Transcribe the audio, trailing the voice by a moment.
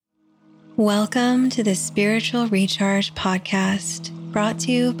Welcome to the Spiritual Recharge podcast, brought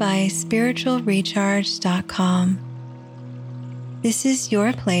to you by spiritualrecharge.com. This is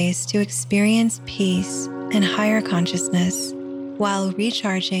your place to experience peace and higher consciousness while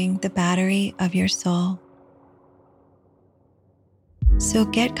recharging the battery of your soul. So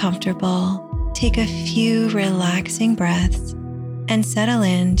get comfortable, take a few relaxing breaths, and settle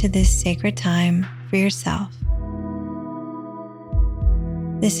into this sacred time for yourself.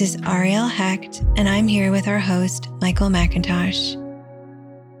 This is Ariel Hecht, and I'm here with our host, Michael McIntosh.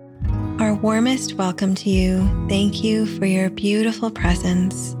 Our warmest welcome to you. Thank you for your beautiful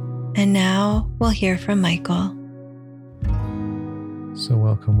presence. And now we'll hear from Michael. So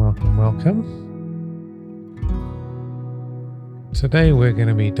welcome. Today we're going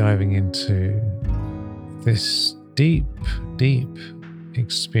to be diving into this deep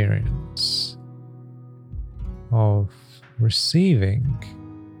experience of receiving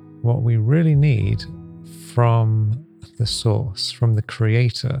what we really need from the source, from the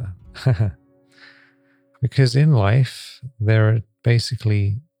creator. Because in life, there are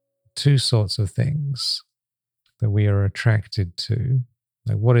basically two sorts of things that we are attracted to.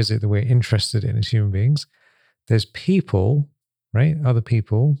 Like, what is it that we're interested in as human beings? There's people, right? Other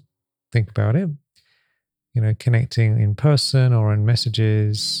people. Think about it. Connecting in person or in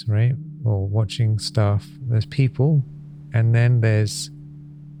messages, right? Or watching stuff. There's people. And then there's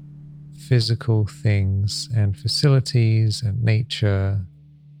physical things and facilities and nature,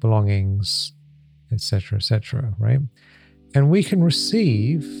 belongings, etc., right? And we can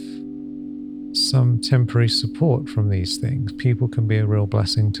receive some temporary support from these things. People can be a real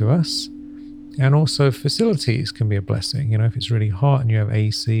blessing to us. And also facilities can be a blessing. If it's really hot and you have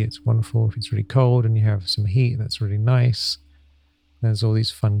AC, it's wonderful. If it's really cold and you have some heat, that's really nice. There's all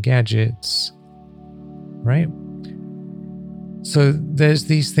these fun gadgets, right? So there's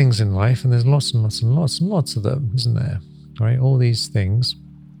these things in life, and there's lots of them, isn't there? Right? All these things.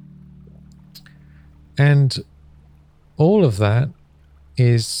 And all of that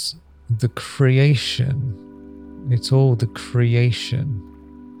is the creation. It's all the creation.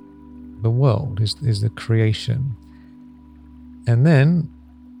 The world is the creation. And then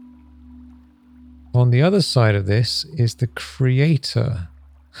on the other side of this is the creator.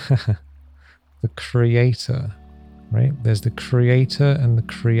 The creator. Right? There's the creator and the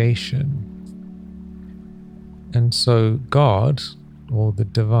creation. And so God, or the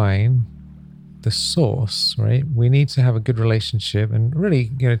divine, the source, right? We need to have a good relationship and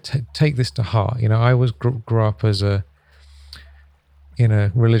really, take this to heart. I was grew up in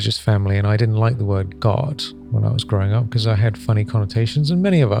a religious family, and I didn't like the word God when I was growing up because I had funny connotations, and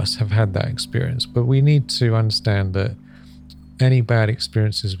many of us have had that experience. But we need to understand that any bad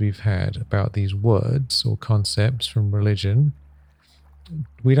experiences we've had about these words or concepts from religion,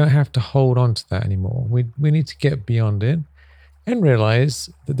 we don't have to hold on to that anymore. We need to get beyond it and realize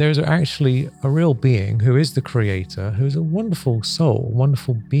that there's actually a real being who is the creator, who is a wonderful soul,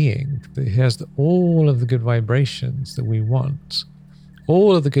 wonderful being that has all of the good vibrations that we want,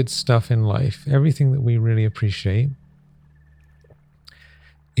 all of the good stuff in life, everything that we really appreciate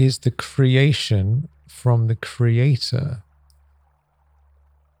is the creation from the creator.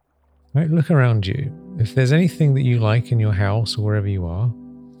 Right, look around you. If there's anything that you like in your house or wherever you are,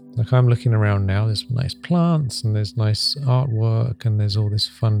 like I'm looking around now, there's nice plants and there's nice artwork and there's all this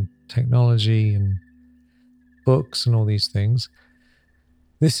fun technology and books and all these things.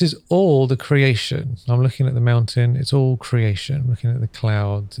 This is all the creation. I'm looking at the mountain, it's all creation. Looking at the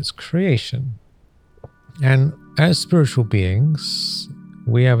clouds, it's creation. And as spiritual beings,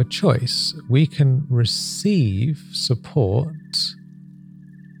 we have a choice. We can receive support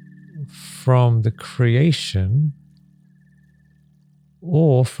from the creation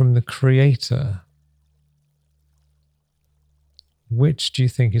or from the creator. Which do you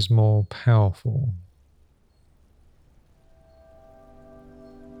think is more powerful?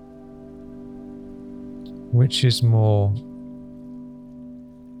 Which is more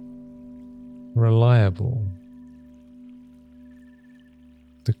reliable?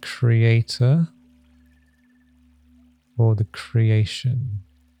 The creator or the creation?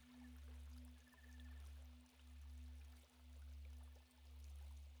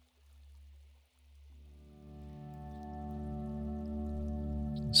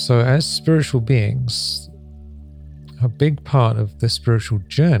 So as spiritual beings, a big part of the spiritual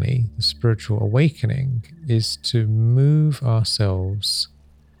journey, the spiritual awakening, is to move ourselves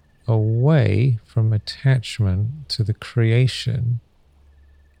away from attachment to the creation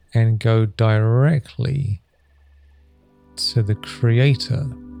and go directly to the creator.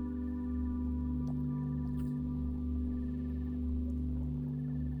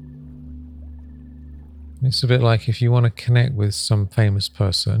 It's a bit like if you want to connect with some famous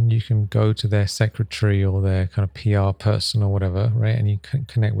person, you can go to their secretary or their kind of PR person or whatever, right? And you can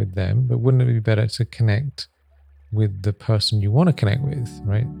connect with them. But wouldn't it be better to connect with the person you want to connect with,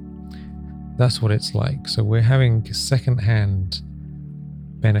 right? That's what it's like. So we're having secondhand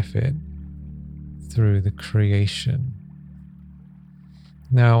benefit through the creation.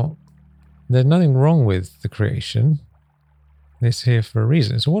 Now, there's nothing wrong with the creation. It's here for a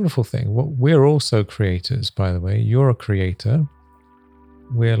reason. It's a wonderful thing. We're also creators, by the way. You're a creator.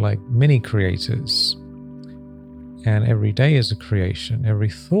 We're like mini creators. And every day is a creation. Every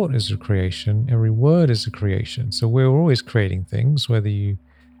thought is a creation. Every word is a creation. So we're always creating things, whether you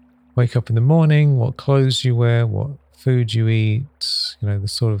wake up in the morning, what clothes you wear, what food you eat, the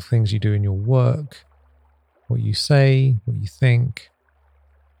sort of things you do in your work, what you say, what you think.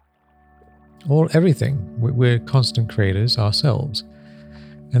 Everything. We're constant creators ourselves.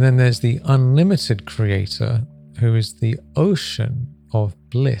 And then there's the unlimited creator, who is the ocean of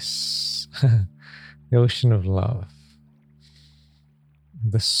bliss, the ocean of love,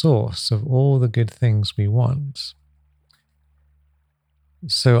 the source of all the good things we want.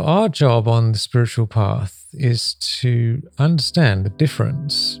 So our job on the spiritual path is to understand the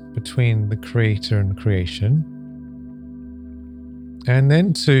difference between the creator and creation, and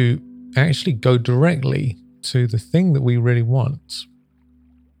then to actually go directly to the thing that we really want.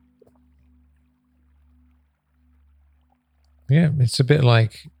 Yeah, it's a bit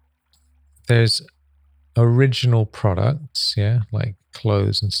like there's original products, like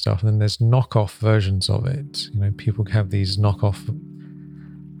clothes and stuff, and then there's knockoff versions of it. People have these knockoff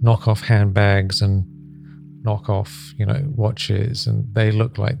handbags and knockoff, watches, and they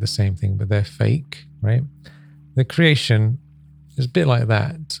look like the same thing, but they're fake, right? The creation is a bit like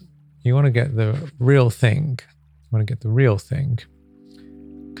that. You want to get the real thing. You want to get the real thing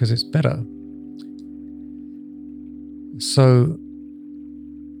because it's better. So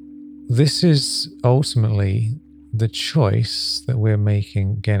this is ultimately the choice that we're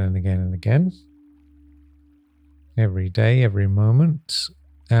making again and again and again. Every day, every moment.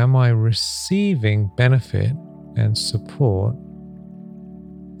 Am I receiving benefit and support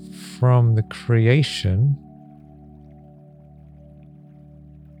from the creation,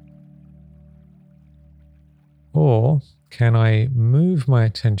 or can I move my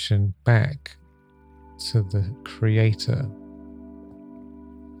attention back to the creator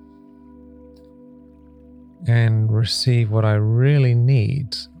and receive what I really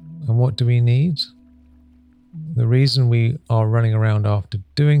need? And what do we need? The reason we are running around after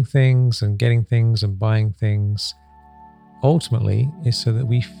doing things and getting things and buying things ultimately is so that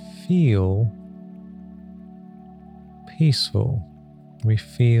we feel peaceful, we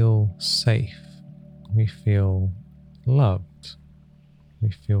feel safe, we feel loved,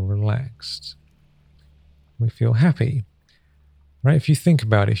 we feel relaxed, we feel happy, right? If you think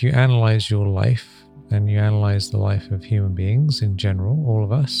about it, if you analyze your life and you analyze the life of human beings in general, all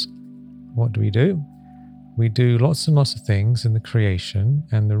of us, what do? We do lots and lots of things in the creation,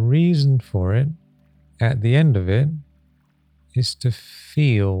 and the reason for it, at the end of it, is to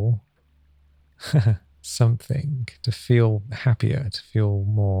feel something, to feel happier, to feel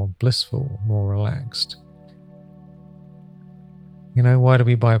more blissful, more relaxed. Why do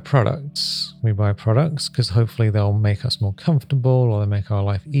we buy products? We buy products because hopefully they'll make us more comfortable, or they'll make our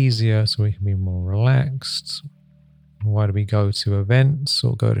life easier so we can be more relaxed. Why do we go to events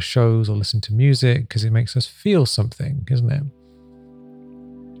or go to shows or listen to music? Because it makes us feel something, isn't it?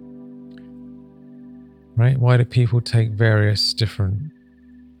 Right? Why do people take various different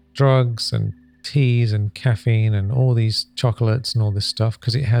drugs and teas and caffeine and all these chocolates and all this stuff?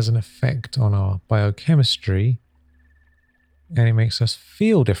 Because it has an effect on our biochemistry and it makes us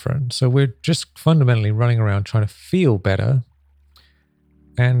feel different. So we're just fundamentally running around trying to feel better.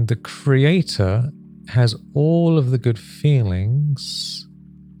 And the creator has all of the good feelings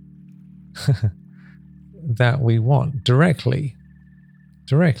that we want directly.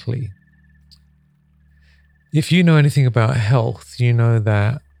 If you know anything about health, you know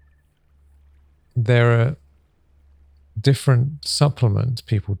that there are different supplements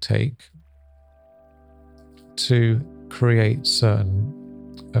people take to create certain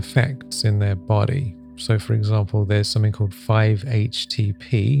effects in their body. So, for example, there's something called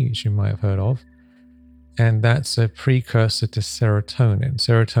 5-HTP, which you might have heard of. And that's a precursor to serotonin.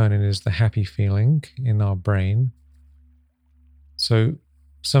 Serotonin is the happy feeling in our brain. So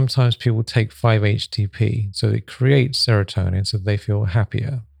sometimes people take 5-HTP. So it creates serotonin so they feel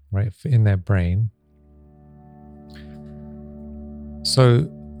happier, right, in their brain. So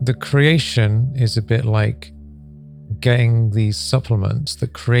the creation is a bit like getting these supplements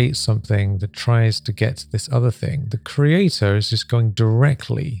that create something that tries to get to this other thing. The creator is just going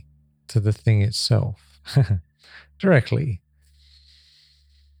directly to the thing itself. Directly.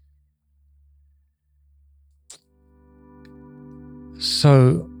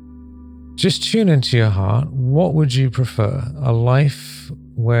 So just tune into your heart. What would you prefer? A life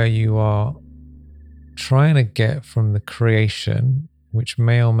where you are trying to get from the creation, which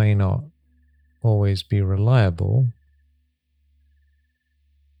may or may not always be reliable,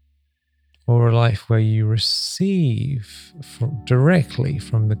 or a life where you receive directly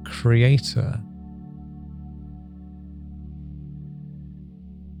from the creator,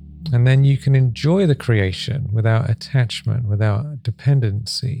 and then you can enjoy the creation without attachment, without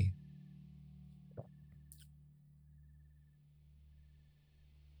dependency.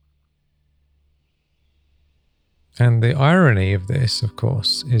 And the irony of this, of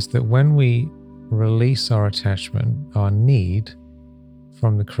course, is that when we release our attachment, our need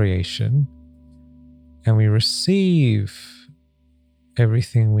from the creation, and we receive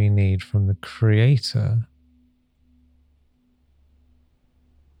everything we need from the creator,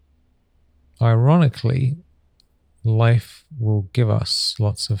 ironically, life will give us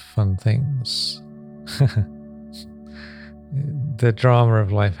lots of fun things. The drama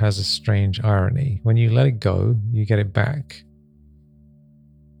of life has a strange irony. When you let it go, you get it back.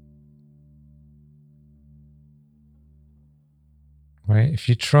 Right? If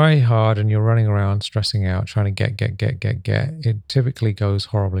you try hard and you're running around stressing out, trying to get, it typically goes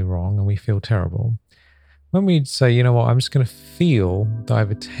horribly wrong and we feel terrible. When we say, you know what, I'm just going to feel that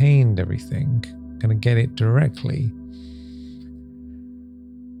I've attained everything, I'm going to get it directly.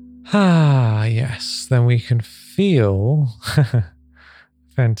 Yes, then we can feel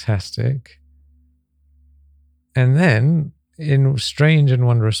fantastic. And then, in strange and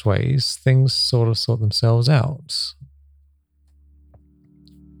wondrous ways, things sort of sort themselves out.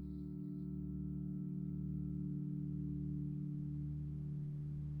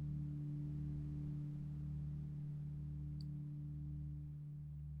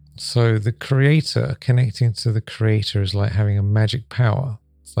 So the creator, connecting to the creator, is like having a magic power.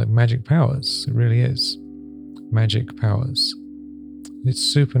 It's like magic powers. It really is. Magic powers. It's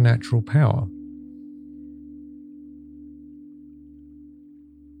supernatural power.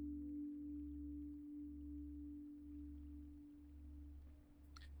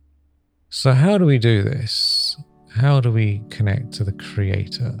 So how do we do this? How do we connect to the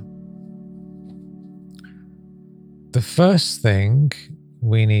creator? The first thing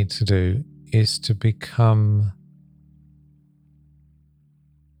we need to do is to become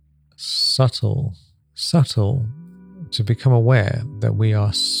subtle, to become aware that we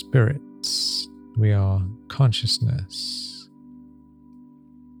are spirits, we are consciousness.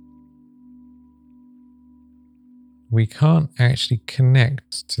 We can't actually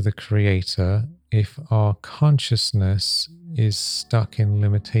connect to the creator if our consciousness is stuck in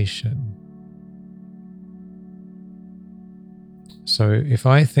limitation. So if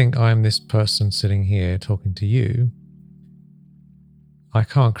I think I'm this person sitting here talking to you, I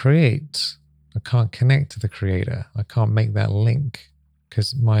can't create. I can't connect to the creator. I can't make that link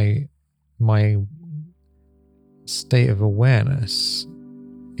because my state of awareness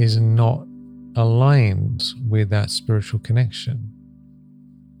is not aligned with that spiritual connection.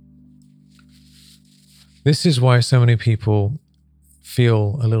 This is why so many people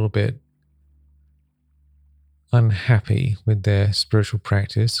feel a little bit unhappy with their spiritual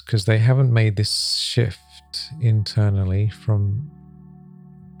practice because they haven't made this shift internally from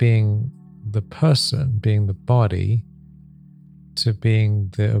being the person, being the body, to being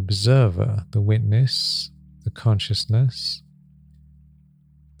the observer, the witness, the consciousness,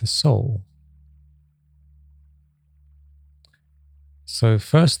 the soul. So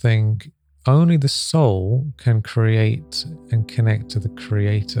first thing, only the soul can create and connect to the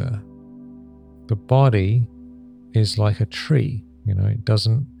creator. The body is like a tree, it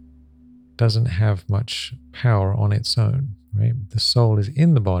doesn't have much power on its own, right? The soul is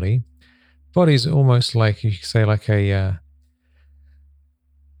in the body. Body is almost like, you could say, like a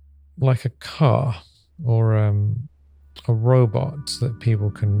car or a robot that people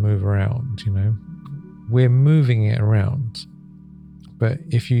can move around. We're moving it around, but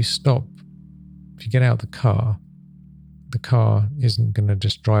if you get out the car isn't going to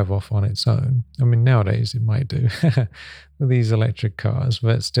just drive off on its own. I mean, nowadays it might do with these electric cars,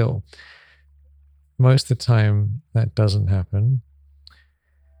 but still, most of the time that doesn't happen.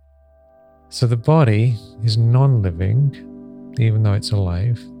 So the body is non-living, even though it's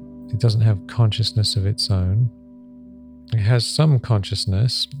alive. It doesn't have consciousness of its own. It has some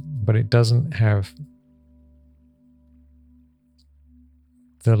consciousness, but it doesn't have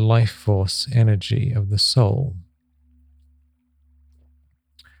the life force energy of the soul.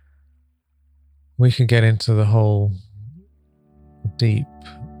 We could get into the whole deep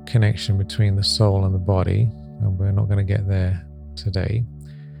connection between the soul and the body, and we're not going to get there today.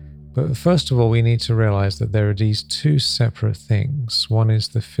 But first of all, we need to realize that there are these two separate things. One is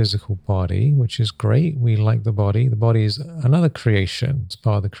the physical body, which is great. We like the body. The body is another creation. It's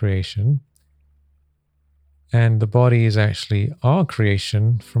part of the creation. And the body is actually our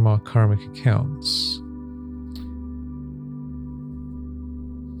creation from our karmic accounts.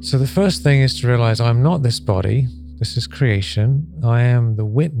 So the first thing is to realize I'm not this body. This is creation. I am the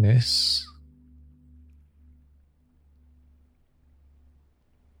witness.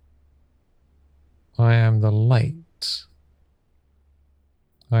 I am the light.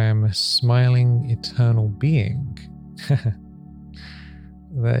 I am a smiling eternal being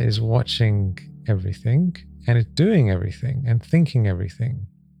that is watching everything and is doing everything and thinking everything.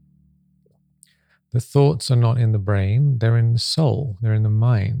 The thoughts are not in the brain, they're in the soul, they're in the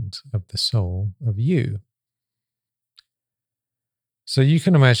mind of the soul of you. So you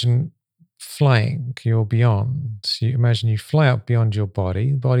can imagine flying, you're beyond. You imagine you fly up beyond your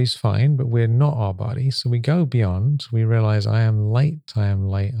body. The body's fine, but we're not our body. So we go beyond. We realize I am light, I am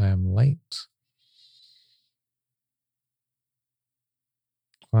light, I am light.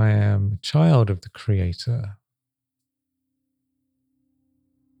 I am a child of the Creator.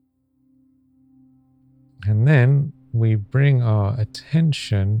 And then we bring our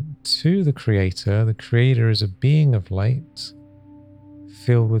attention to the Creator. The Creator is a being of light,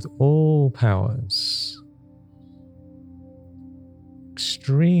 filled with all powers,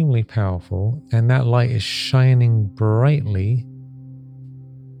 extremely powerful, and that light is shining brightly.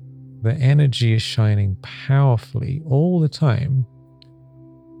 The energy is shining powerfully all the time.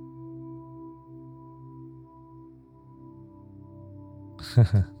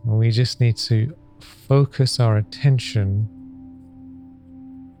 We just need to focus our attention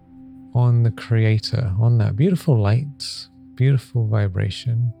on the Creator, on that beautiful light, beautiful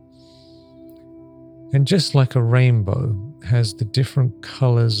vibration. And just like a rainbow has the different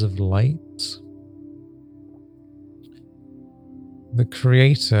colors of light, the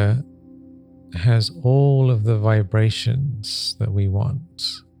Creator has all of the vibrations that we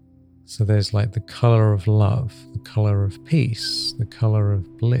want. So there's like the color of love, the color of peace, the color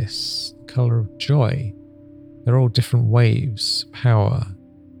of bliss, the color of joy. They're all different waves: power,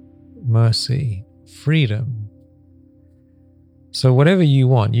 mercy, freedom. So whatever you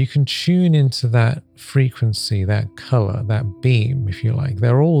want, you can tune into that frequency, that color, that beam, if you like.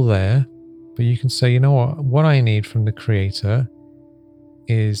 They're all there, but you can say, you know what I need from the Creator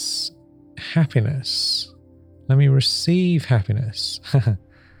is happiness. Let me receive happiness.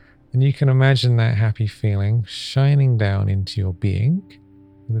 And you can imagine that happy feeling shining down into your being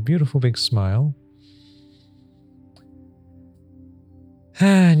with a beautiful big smile.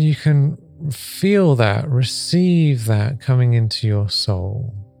 And you can feel that, receive that coming into your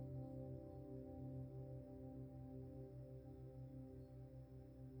soul.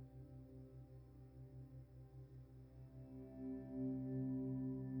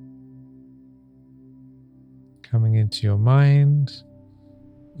 Coming into your mind.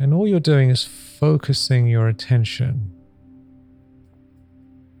 And all you're doing is focusing your attention.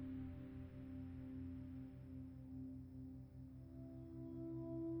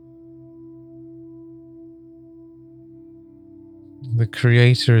 The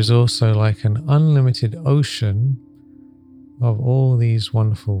Creator is also like an unlimited ocean of all these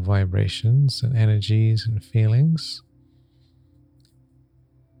wonderful vibrations and energies and feelings.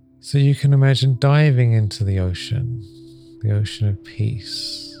 So you can imagine diving into the ocean of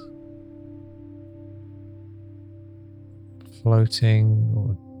peace, floating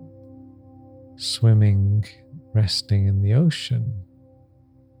or swimming, resting in the ocean.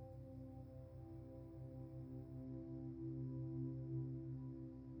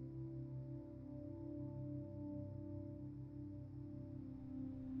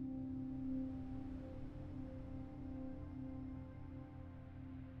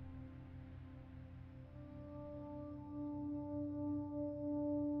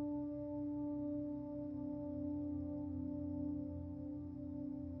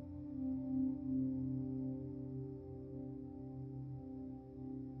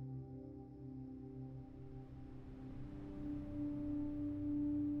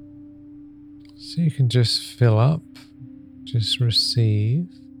 So you can just fill up, just receive.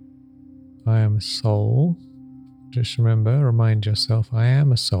 I am a soul. Just remember, remind yourself, I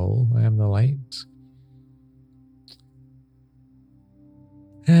am a soul. I am the light.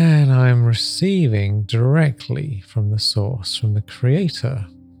 And I'm receiving directly from the source, from the creator,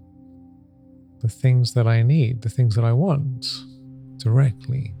 the things that I need, the things that I want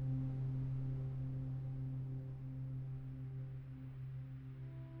directly.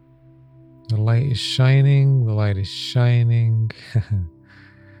 The light is shining, the light is shining.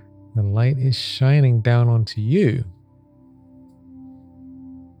 The light is shining down onto you.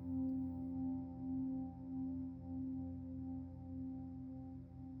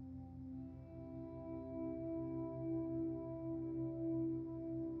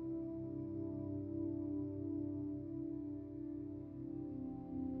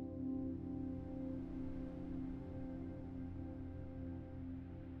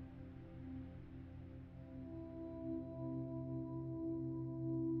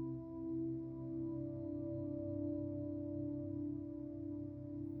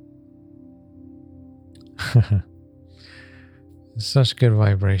 Such good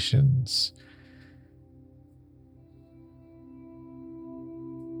vibrations.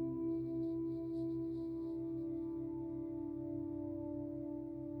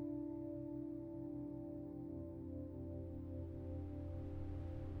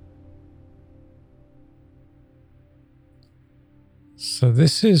 So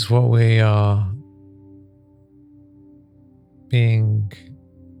this is what we are being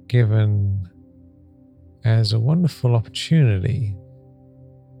given as a wonderful opportunity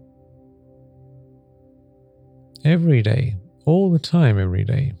every day, all the time, every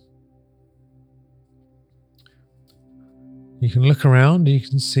day. You can look around, you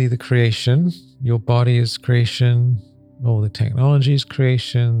can see the creation. Your body is creation, all the technology is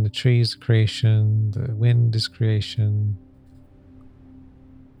creation, the trees are creation, the wind is creation,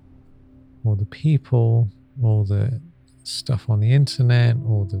 all the people, all the stuff on the internet,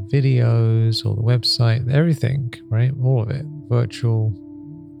 all the videos, all the website, everything, right? All of it, virtual,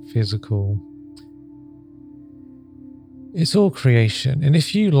 physical. It's all creation. And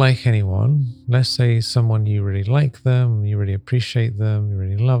if you like anyone, let's say someone you really like them, you really appreciate them, you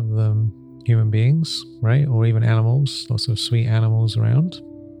really love them, human beings, right? Or even animals, lots of sweet animals around.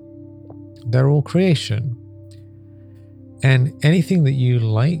 They're all creation. And anything that you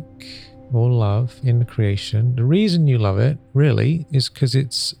like or love in the creation, the reason you love it really is because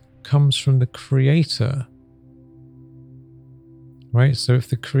it comes from the creator, right? So if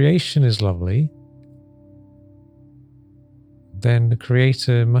the creation is lovely, then the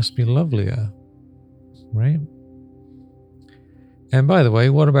creator must be lovelier, right? And by the way,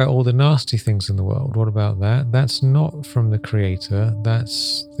 what about all the nasty things in the world? What about that? That's not from the creator.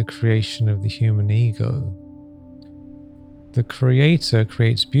 That's the creation of the human ego. The creator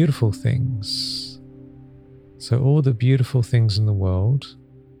creates beautiful things. So all the beautiful things in the world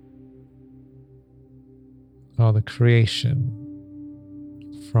are the creation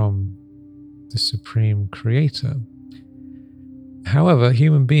from the supreme creator. However,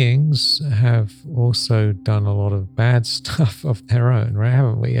 human beings have also done a lot of bad stuff of their own, right?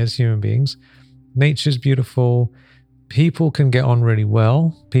 Haven't we, as human beings? Nature's beautiful. People can get on really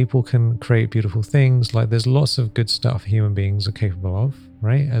well. People can create beautiful things. Like there's lots of good stuff human beings are capable of,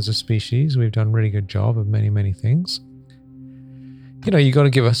 right? As a species, we've done a really good job of many, many things. You know, you got to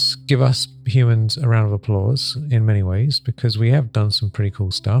give us humans a round of applause in many ways because we have done some pretty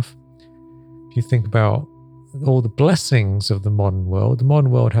cool stuff. If you think about all the blessings of the modern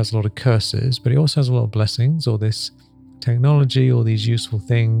world has a lot of curses, but it also has a lot of blessings, all this technology, all these useful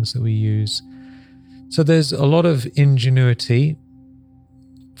things that we use. So there's a lot of ingenuity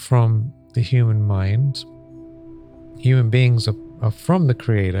from the human mind. Human beings are from the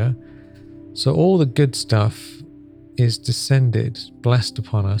creator. So all the good stuff is descended, blessed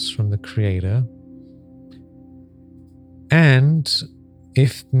upon us from the creator. And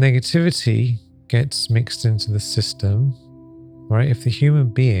if negativity gets mixed into the system, right? If the human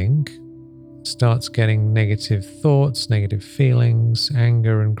being starts getting negative thoughts, negative feelings,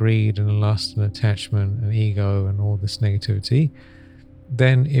 anger and greed and lust and attachment and ego and all this negativity,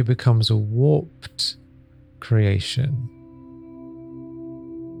 then it becomes a warped creation.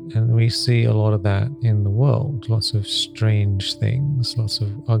 And we see a lot of that in the world. Lots of strange things, lots of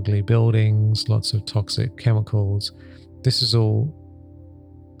ugly buildings, lots of toxic chemicals. This is all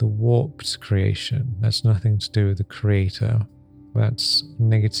the warped creation. That's nothing to do with the creator. That's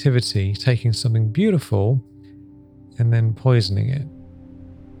negativity, taking something beautiful and then poisoning it.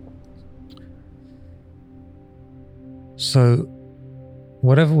 So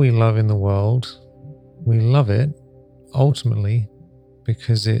whatever we love in the world, we love it ultimately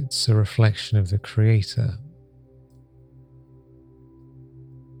because it's a reflection of the creator.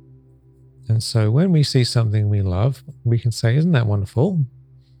 And so when we see something we love, we can say, isn't that wonderful?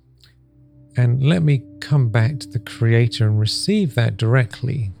 And let me come back to the Creator and receive that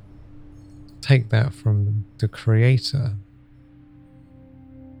directly. Take that from the Creator.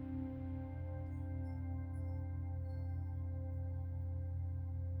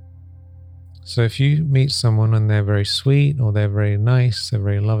 So if you meet someone and they're very sweet or they're very nice, they're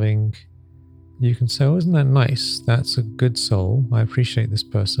very loving, you can say, oh, isn't that nice? That's a good soul. I appreciate this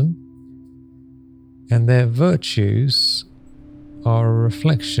person. And their virtues are a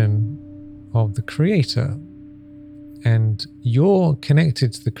reflection of the Creator. And you're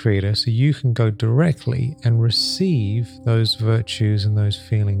connected to the Creator, so you can go directly and receive those virtues and those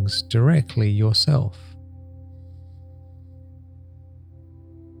feelings directly yourself.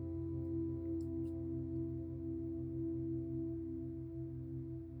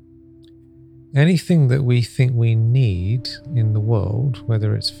 Anything that we think we need in the world,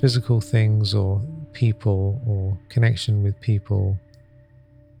 whether it's physical things or people or connection with people,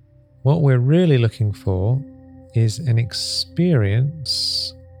 what we're really looking for is an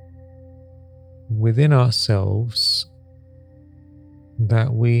experience within ourselves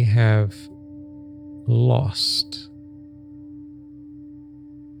that we have lost.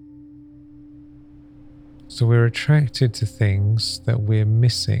 So we're attracted to things that we're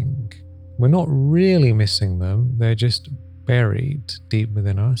missing. We're not really missing them, they're just buried deep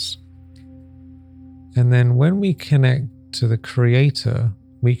within us. And then when we connect to the Creator,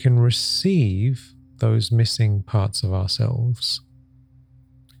 we can receive those missing parts of ourselves.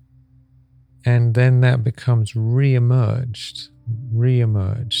 And then that becomes re-emerged.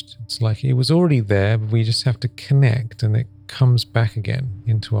 It's like it was already there, but we just have to connect and it comes back again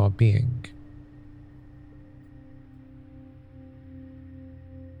into our being.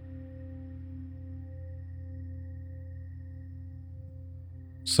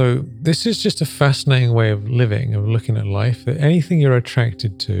 So this is just a fascinating way of living, of looking at life, that anything you're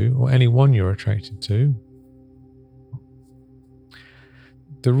attracted to, or anyone you're attracted to,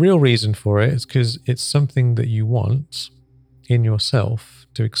 the real reason for it is because it's something that you want in yourself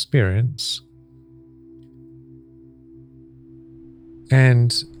to experience.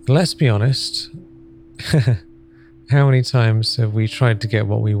 And let's be honest, how many times have we tried to get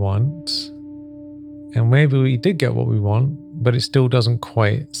what we want? And maybe we did get what we want, but it still doesn't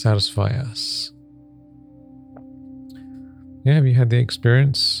quite satisfy us. Yeah, have you had the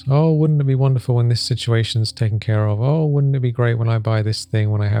experience? Oh, wouldn't it be wonderful when this situation's taken care of? Oh, wouldn't it be great when I buy this thing,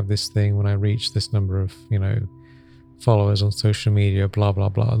 when I have this thing, when I reach this number of, followers on social media, blah, blah,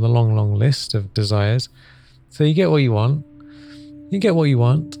 blah. The long, long list of desires. So you get what you want.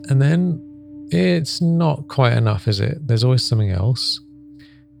 And then it's not quite enough, is it? There's always something else.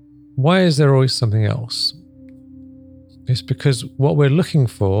 Why is there always something else? It's because what we're looking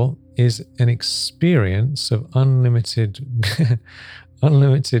for is an experience of unlimited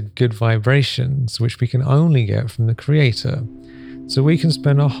good vibrations, which we can only get from the Creator. So we can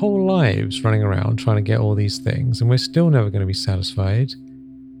spend our whole lives running around trying to get all these things, and we're still never going to be satisfied,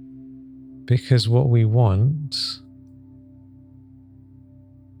 because what we want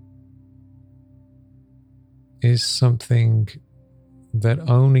is something that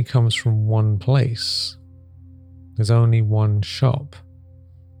only comes from one place. There's only one shop.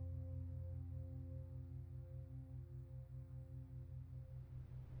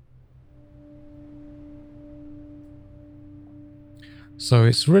 So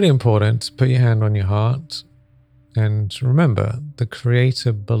it's really important to put your hand on your heart and remember, the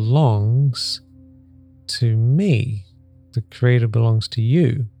Creator belongs to me. The Creator belongs to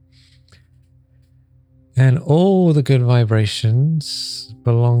you. And all the good vibrations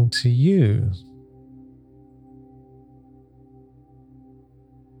belong to you.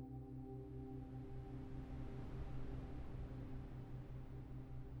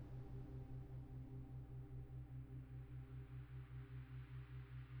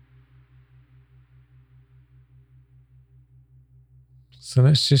 So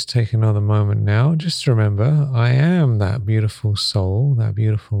let's just take another moment now. Just remember, I am that beautiful soul, that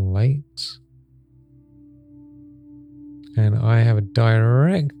beautiful light. And I have a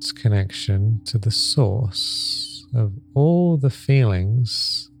direct connection to the source of all the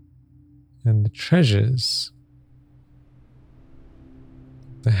feelings and the treasures,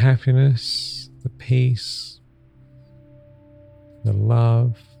 the happiness, the peace, the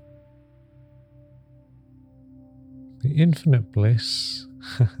love, the infinite bliss,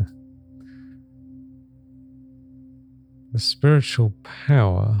 the spiritual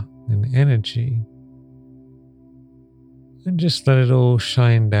power and energy. And just let it all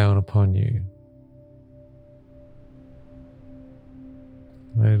shine down upon you.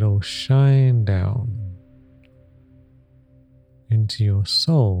 Let it all shine down into your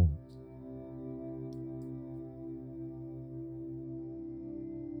soul.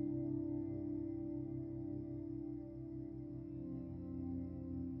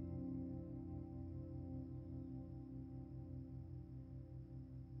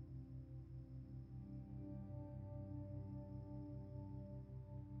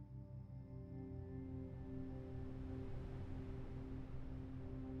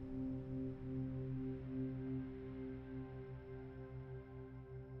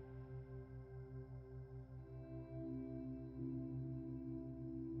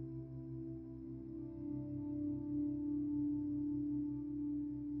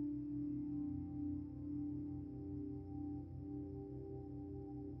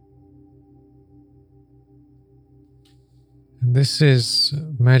 This is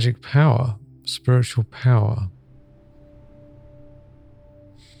magic power, spiritual power.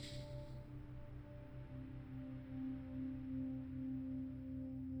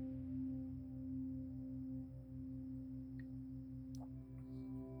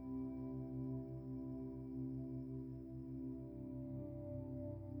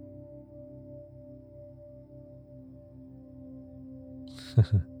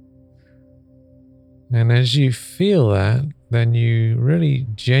 And as you feel that, then you really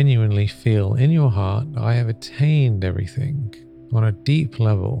genuinely feel in your heart, I have attained everything. On a deep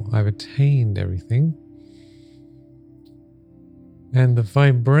level, I've attained everything. And the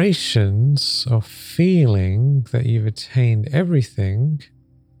vibrations of feeling that you've attained everything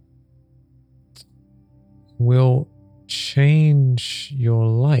will change your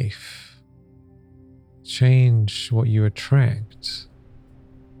life, change what you attract.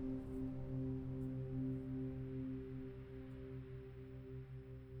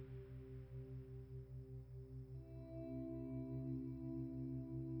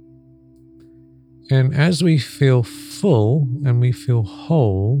 And as we feel full and we feel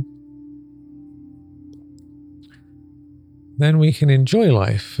whole, then we can enjoy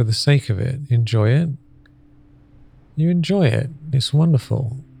life for the sake of it. Enjoy it. You enjoy it. It's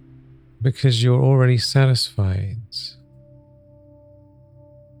wonderful because you're already satisfied.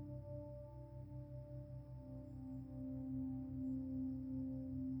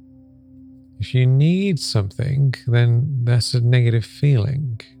 If you need something, then that's a negative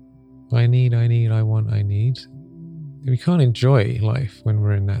feeling. I need, I want, I need. We can't enjoy life when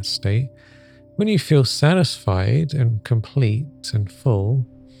we're in that state. When you feel satisfied and complete and full,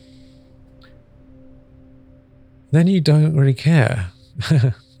 then you don't really care.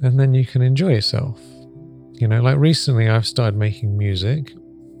 And then you can enjoy yourself. You know, like recently I've started making music.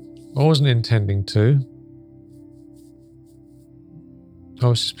 I wasn't intending to. I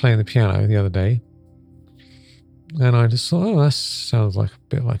was just playing the piano the other day. And I just thought, oh, that sounds like a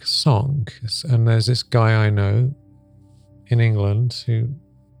bit like a song. And there's this guy I know in England who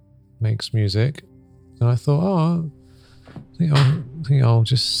makes music. And I thought, oh, I think I'll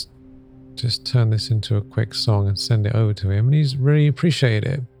just turn this into a quick song and send it over to him. And he's really appreciated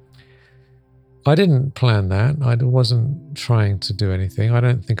it. I didn't plan that. I wasn't trying to do anything. I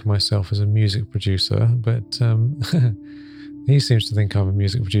don't think of myself as a music producer, but he seems to think I'm a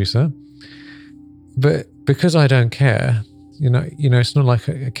music producer. But because I don't care, you know, it's not like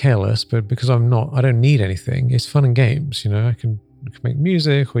a careless, but because I don't need anything. It's fun and games, you know. I can make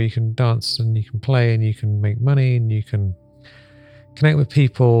music, or you can dance and you can play and you can make money and you can connect with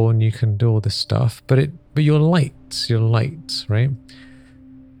people and you can do all this stuff. But you're light, right?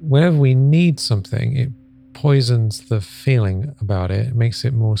 Whenever we need something, it poisons the feeling about it. It makes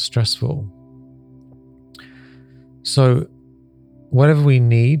it more stressful. So whatever we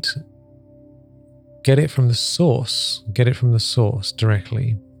need, get it from the source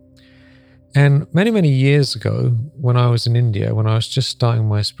directly. And many, many years ago, when I was in India, when I was just starting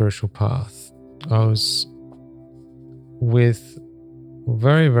my spiritual path, I was with a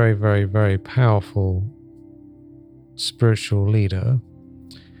very, very, very, very powerful spiritual leader.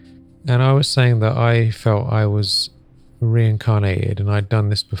 And I was saying that I felt I was reincarnated and I'd done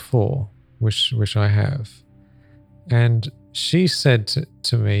this before, which I have. And she said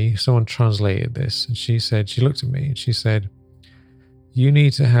to me, someone translated this, and she looked at me and she said, you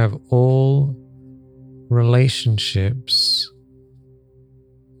need to have all relationships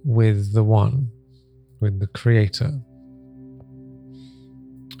with the one, with the creator.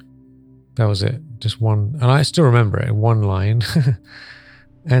 That was it. Just one. And I still remember it, one line.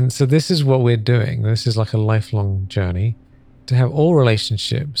 And so this is what we're doing. This is like a lifelong journey to have all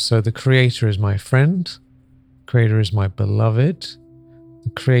relationships. So the creator is my friend. The creator is my beloved.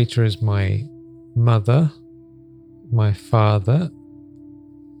 The creator is my mother, my father,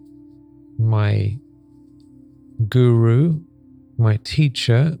 my guru, my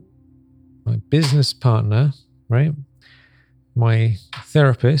teacher, my business partner, right? My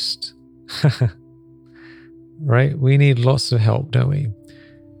therapist, right? We need lots of help, don't we?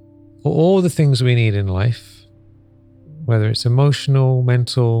 All the things we need in life, whether it's emotional,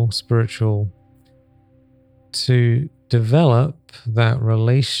 mental, spiritual, to develop that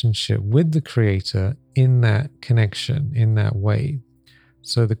relationship with the creator in that connection, in that way.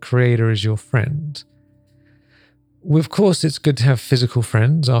 So the creator is your friend. Of course, it's good to have physical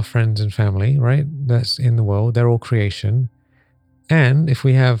friends, our friends and family, right? That's in the world. They're all creation. And if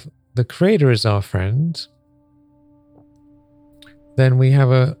we have the creator as our friend, then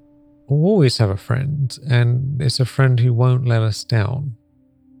we'll always have a friend, and it's a friend who won't let us down.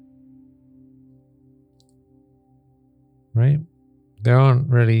 Right? There aren't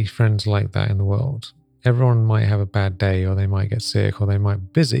really friends like that in the world. Everyone might have a bad day, or they might get sick, or they might be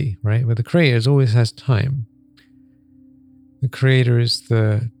busy, right? But the Creator always has time. The Creator is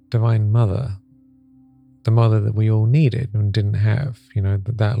the Divine Mother, the mother that we all needed and didn't have,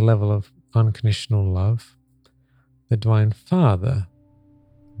 that level of unconditional love. The Divine Father,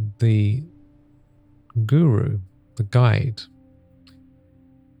 the Guru, the guide,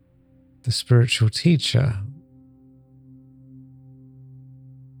 the spiritual teacher,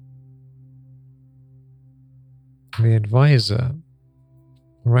 the advisor,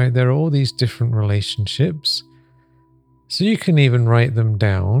 right? There are all these different relationships. So you can even write them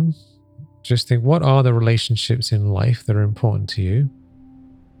down. Just think, what are the relationships in life that are important to you?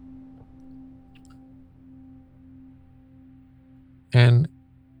 And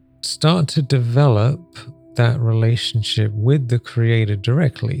start to develop that relationship with the Creator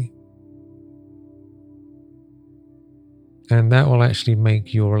directly. And that will actually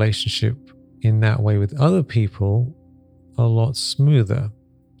make your relationship in that way with other people a lot smoother.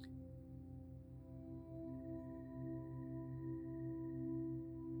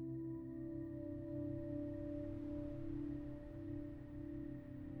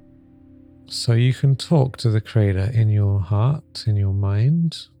 So you can talk to the Creator in your heart, in your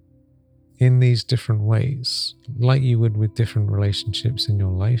mind, in these different ways, like you would with different relationships in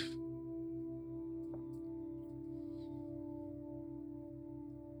your life.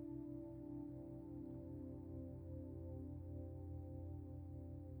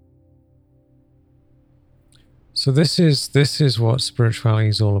 So this is what spirituality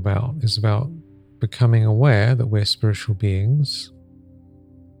is all about. It's about becoming aware that we're spiritual beings,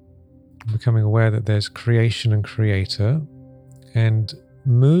 becoming aware that there's creation and creator, and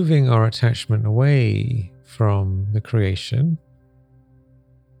moving our attachment away from the creation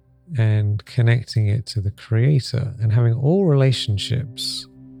and connecting it to the Creator, and having all relationships.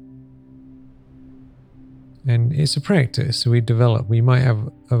 And it's a practice. So we might have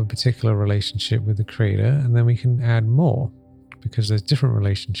a particular relationship with the Creator, and then we can add more because there's different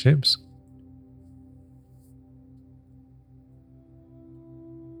relationships.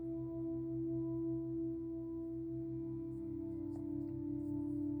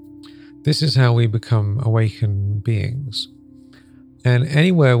 This is how we become awakened beings. And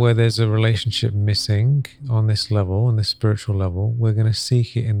anywhere where there's a relationship missing on this level, on this spiritual level, we're going to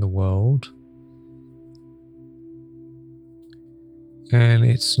seek it in the world. And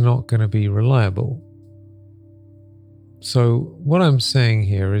it's not going to be reliable. So what I'm saying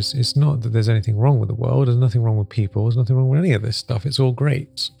here is, it's not that there's anything wrong with the world. There's nothing wrong with people. There's nothing wrong with any of this stuff. It's all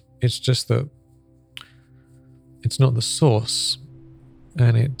great. It's just that it's not the source,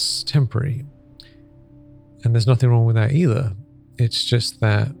 and it's temporary. And there's nothing wrong with that either. It's just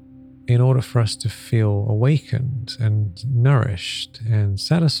that in order for us to feel awakened and nourished and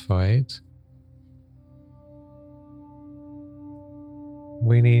satisfied,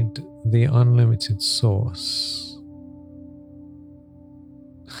 we need the unlimited source.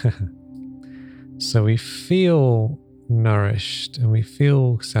 So we feel nourished and we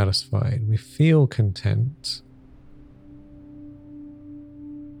feel satisfied. We feel content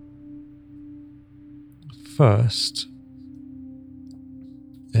first,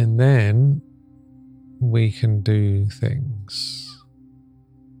 and then we can do things.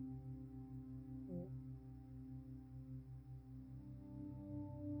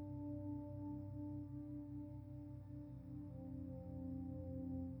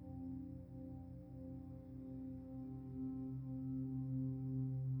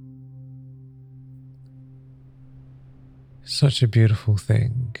 Such a beautiful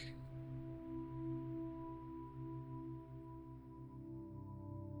thing.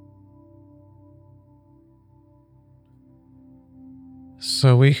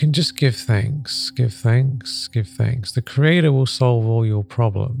 So we can just give thanks, give thanks, give thanks. The Creator will solve all your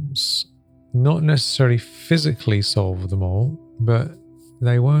problems. Not necessarily physically solve them all, but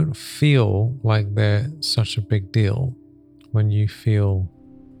they won't feel like they're such a big deal when you feel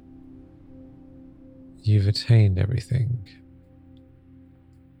you've attained everything.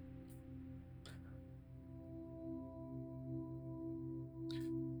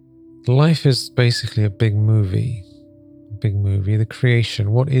 Life is basically a big movie. The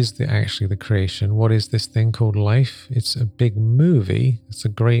creation. What is actually the creation? What is this thing called life? It's a big movie. It's a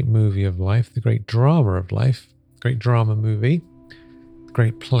great movie of life, the great drama of life, great drama movie,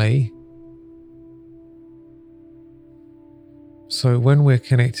 great play. So when we're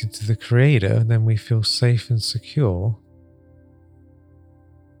connected to the Creator, then we feel safe and secure.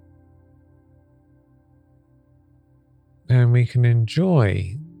 And we can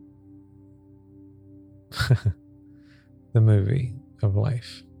enjoy the movie of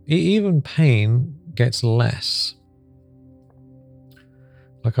life. Even pain gets less.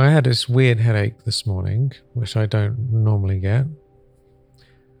 Like I had this weird headache this morning, which I don't normally get.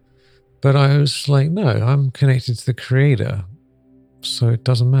 But I was like, no, I'm connected to the Creator, so it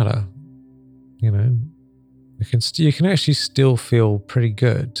doesn't matter. You know, you can actually still feel pretty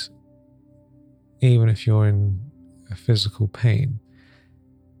good, even if you're in a physical pain.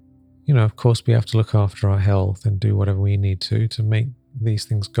 You know, of course, we have to look after our health and do whatever we need to make these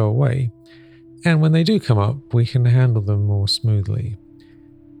things go away. And when they do come up, we can handle them more smoothly.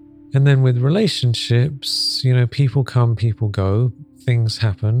 And then with relationships, you know, people come, people go, things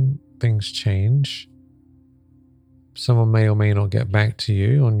happen, things change. Someone may or may not get back to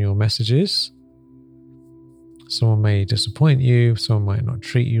you on your messages. Someone may disappoint you, someone might not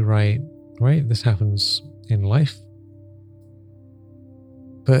treat you right? This happens in life.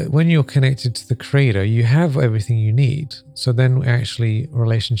 But when you're connected to the Creator, you have everything you need. So then actually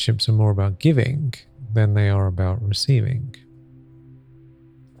relationships are more about giving than they are about receiving.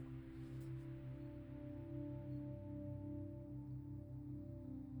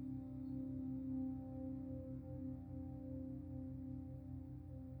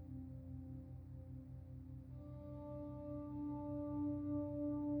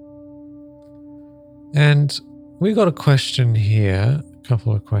 And we got a question here, a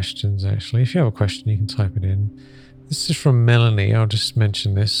couple of questions actually. If you have a question, you can type it in. This is from Melanie. I'll just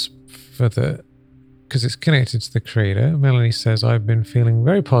mention this because it's connected to the Creator. Melanie says, I've been feeling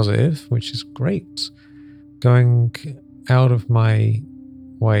very positive, which is great. Going out of my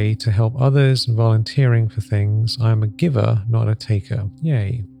way to help others and volunteering for things. I'm a giver, not a taker.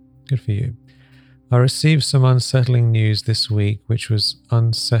 Yay. Good for you. I received some unsettling news this week, which was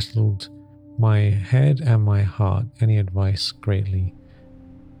unsettled my head and my heart. Any advice? Greatly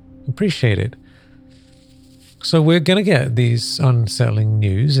appreciated. So we're going to get these unsettling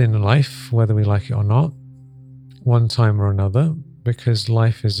news in life, whether we like it or not, one time or another, because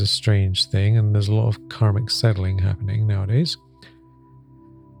life is a strange thing and there's a lot of karmic settling happening nowadays.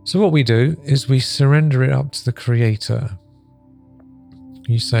 So what we do is we surrender it up to the Creator.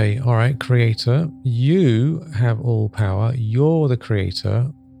 You say, all right, Creator, you have all power. You're the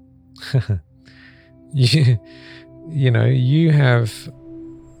Creator. You have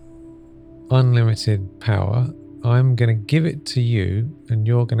unlimited power. I'm going to give it to you and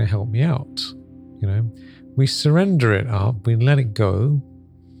you're going to help me out. We surrender it up. We let it go.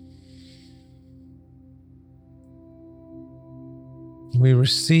 We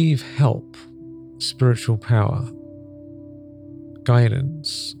receive help, spiritual power,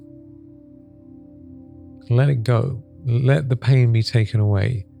 guidance. Let it go. Let the pain be taken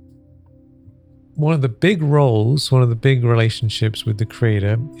away. One of the big roles, one of the big relationships with the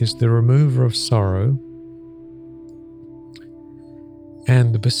Creator is the remover of sorrow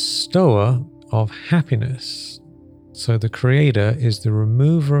and the bestower of happiness. So the Creator is the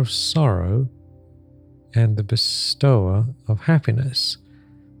remover of sorrow and the bestower of happiness.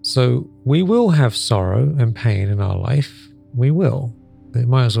 So we will have sorrow and pain in our life. We will. We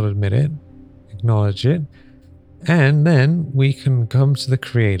might as well admit it, acknowledge it, and then we can come to the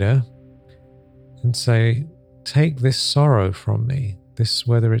Creator and say, take this sorrow from me. This,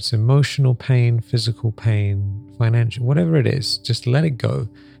 whether it's emotional pain, physical pain, financial, whatever it is, just let it go.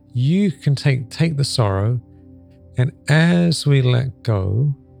 You can take the sorrow, and as we let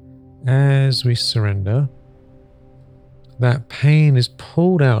go, as we surrender, that pain is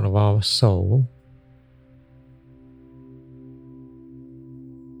pulled out of our soul,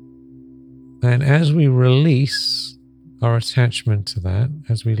 and as we release our attachment to that,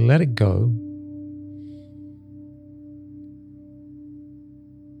 as we let it go,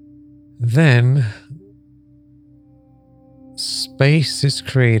 then space is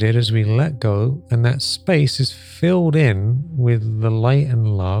created as we let go, and that space is filled in with the light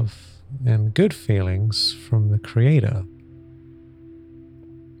and love and good feelings from the Creator.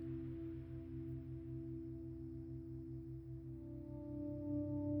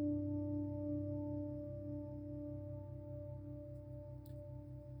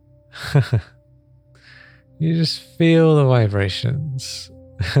 You just feel the vibrations.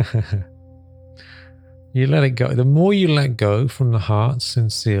 You let it go. The more you let go from the heart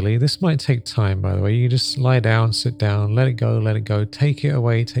sincerely, this might take time, by the way. You just lie down, sit down, let it go, take it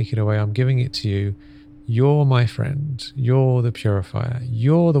away, I'm giving it to you. You're my friend. You're the purifier.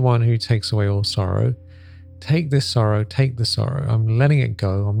 You're the one who takes away all sorrow. Take this sorrow, take the sorrow. I'm letting it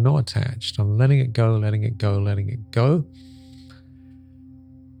go. I'm not attached. I'm letting it go, letting it go, letting it go.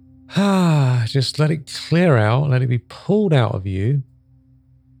 Just let it clear out, let it be pulled out of you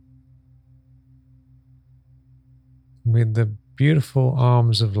with the beautiful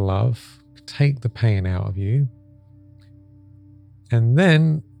arms of love take the pain out of you. And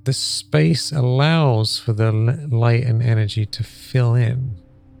then the space allows for the light and energy to fill in.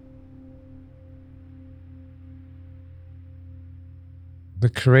 The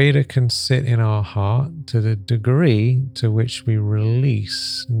Creator can sit in our heart to the degree to which we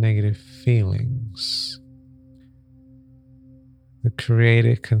release negative feelings. The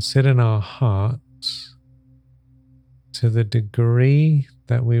Creator can sit in our heart to the degree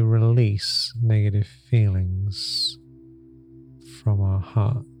that we release negative feelings from our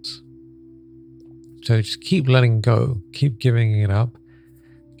heart. So just keep letting go, keep giving it up.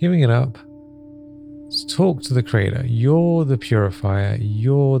 Talk to the Creator. You're the purifier,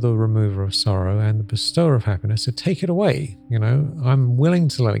 you're the remover of sorrow and the bestower of happiness. So take it away. I'm willing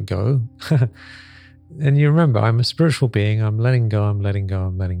to let it go. And you remember, I'm a spiritual being. I'm letting go, I'm letting go,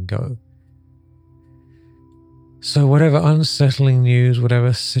 I'm letting go. So whatever unsettling news,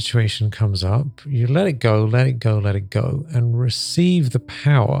 whatever situation comes up, you let it go, let it go, let it go, and receive the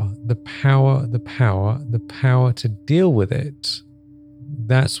power to deal with it.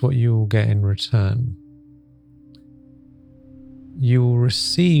 That's what you will get in return. You will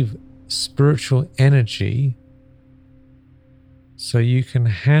receive spiritual energy so you can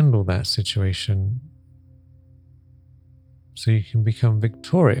handle that situation, so you can become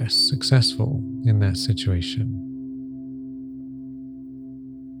victorious, successful in that situation.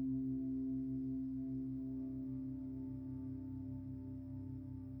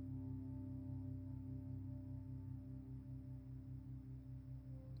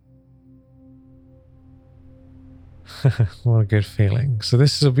 What a good feeling. So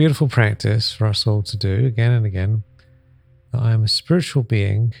this is a beautiful practice for us all to do again and again. That I am a spiritual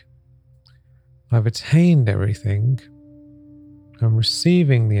being. I've attained everything. I'm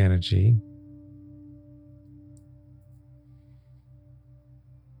receiving the energy.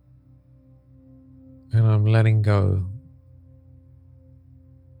 And I'm letting go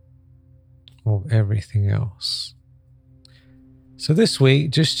of everything else. So this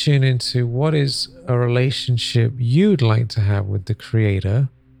week, just tune into what is a relationship you'd like to have with the Creator.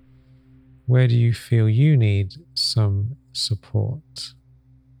 Where do you feel you need some support?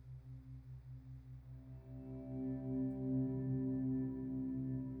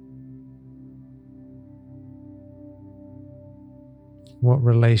 What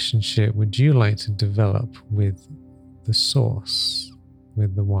relationship would you like to develop with the Source,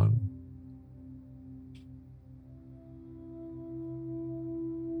 with the One?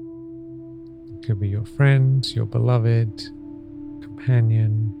 It could be your friend, your beloved,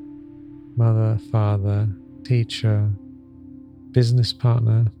 companion, mother, father, teacher, business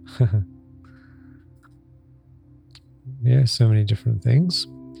partner. Yeah, so many different things.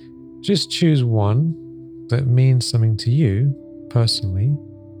 Just choose one that means something to you personally.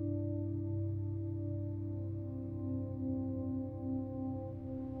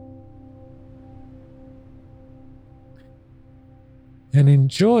 And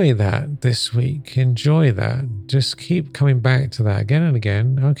enjoy that this week. Enjoy that. Just keep coming back to that again and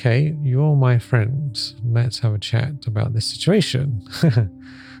again. Okay, you're my friend. Let's have a chat about this situation.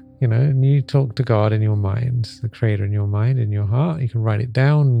 And you talk to God in your mind, the Creator in your mind, in your heart. You can write it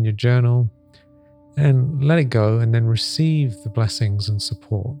down in your journal and let it go, and then receive the blessings and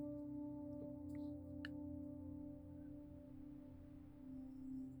support.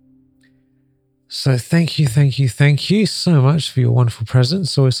 So thank you so much for your wonderful presence.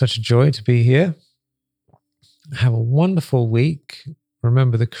 It's always such a joy to be here. Have a wonderful week.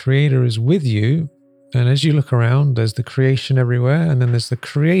 Remember, the Creator is with you. And as you look around, there's the creation everywhere, and then there's the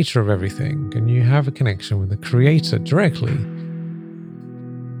Creator of everything. And you have a connection with the Creator directly.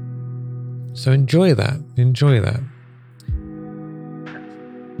 So enjoy that. Enjoy that.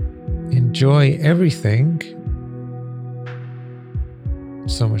 Enjoy everything.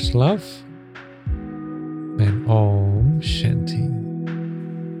 So much love. And Om Shanti.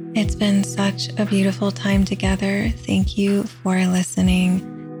 It's been such a beautiful time together. Thank you for listening.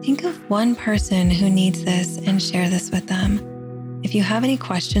 Think of one person who needs this and share this with them. If you have any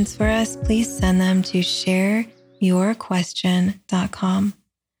questions for us, please send them to shareyourquestion.com.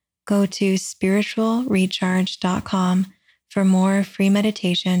 Go to spiritualrecharge.com for more free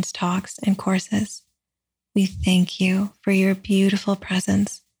meditations, talks, and courses. We thank you for your beautiful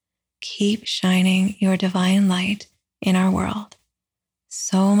presence. Keep shining your divine light in our world.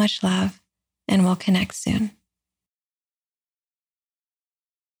 So much love, and we'll connect soon.